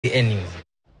Anyway.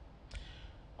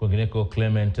 Kwingineko,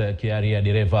 Clement Kiarie,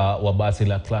 dereva wa basi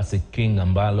la Classic King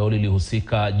ambalo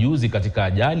lilihusika juzi katika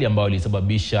ajali ambayo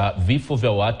ilisababisha vifo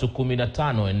vya watu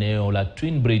 15 eneo la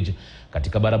Twin Bridge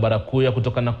katika barabara kuu ya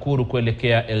kutoka Nakuru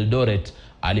kuelekea Eldoret,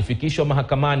 alifikishwa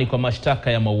mahakamani kwa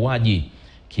mashtaka ya mauaji.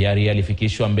 Kiarie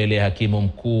alifikishwa mbele ya hakimu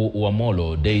mkuu wa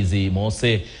Molo Daisy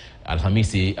Mose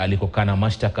Alhamisi alikokana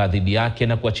mashtaka dhidi yake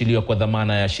na kuachiliwa kwa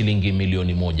dhamana ya shilingi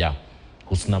milioni 1.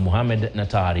 Husna Mohamed na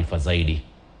taarifa zaidi.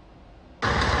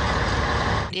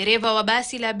 Dereva wa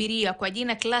basi la abiria kwa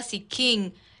jina Classic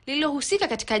King lililohusika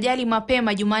katika ajali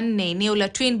mapema Jumanne eneo la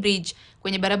Twin Bridge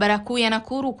kwenye barabara kuu ya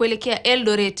Nakuru kuelekea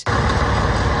Eldoret,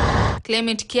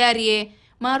 Clement Kiarie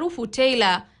maarufu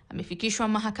Taylor amefikishwa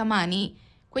mahakamani.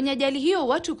 Kwenye ajali hiyo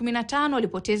watu 15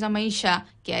 walipoteza maisha.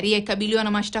 Kiarie ikabiliwa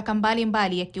na mashtaka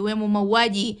mbalimbali yakiwemo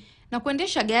mauaji na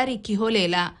kuendesha gari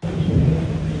kiholela.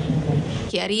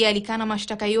 Kiarie alikana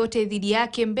mashtaka yote dhidi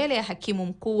yake mbele ya hakimu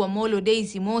mkuu wa Molo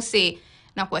Daisy Mose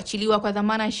na kuachiliwa kwa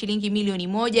dhamana ya shilingi milioni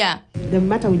 1. The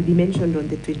matter will be mentioned on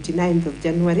the 29th of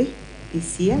January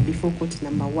this year before court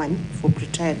number 1 for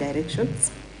pretrial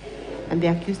directions, and the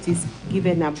accused is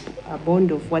given a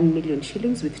bond of 1 million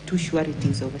shillings with 2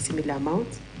 sureties of a similar amount,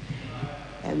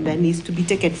 and then is to be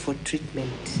taken for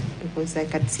treatment because I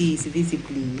can see he's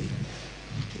visibly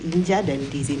injured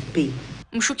and is in pain.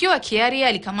 Mshukiwa Kiarie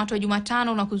alikamatwa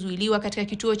Jumatano na kuzuiliwa katika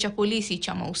kituo cha polisi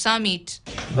cha Mau Summit.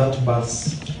 That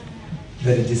bus,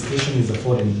 the registration is a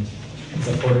foreign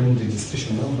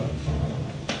registration number,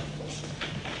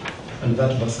 and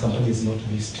that bus company is not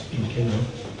based in Kenya.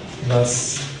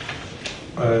 Thus,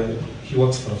 he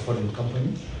works for a foreign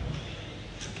company,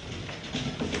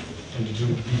 and it will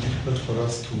be difficult for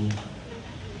us to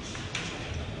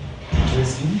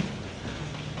trace him.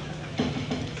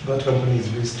 That company is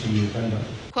based in Uganda.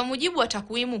 Kwa mujibu wa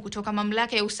takwimu kutoka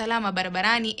mamlaka ya usalama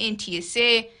barabarani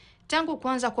NTSA, tangu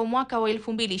kuanza kwa mwaka wa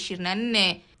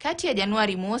 2024, kati ya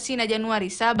Januari mosi na Januari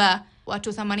 7, watu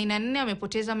 84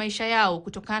 wamepoteza maisha yao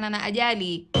kutokana na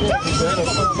ajali.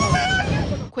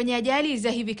 Kwenye ajali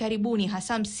za hivi karibuni,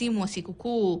 hasa msimu wa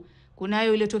sikukuu,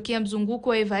 kunayo iliyotokea mzunguko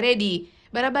wa Eveready,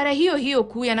 barabara hiyo hiyo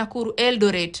kuu ya Nakuru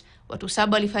Eldoret, watu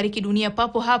 7 walifariki dunia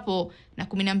papo hapo na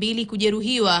 12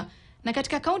 kujeruhiwa. Na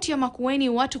katika kaunti ya Makueni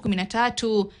watu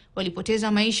 13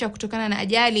 walipoteza maisha kutokana na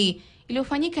ajali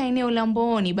iliyofanyika eneo la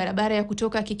Mboni, barabara ya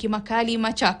kutoka Kikimakali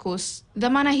Machakos.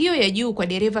 Dhamana hiyo ya juu kwa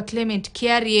dereva Clement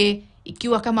Kiarie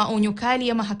ikiwa kama onyo kali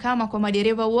ya mahakama kwa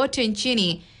madereva wote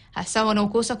nchini, hasa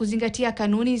wanaokosa kuzingatia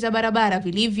kanuni za barabara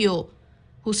vilivyo.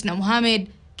 Husna Mohamed,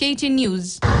 KTN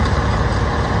News.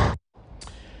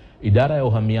 Idara ya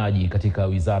uhamiaji katika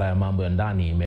Wizara ya Mambo ya Ndani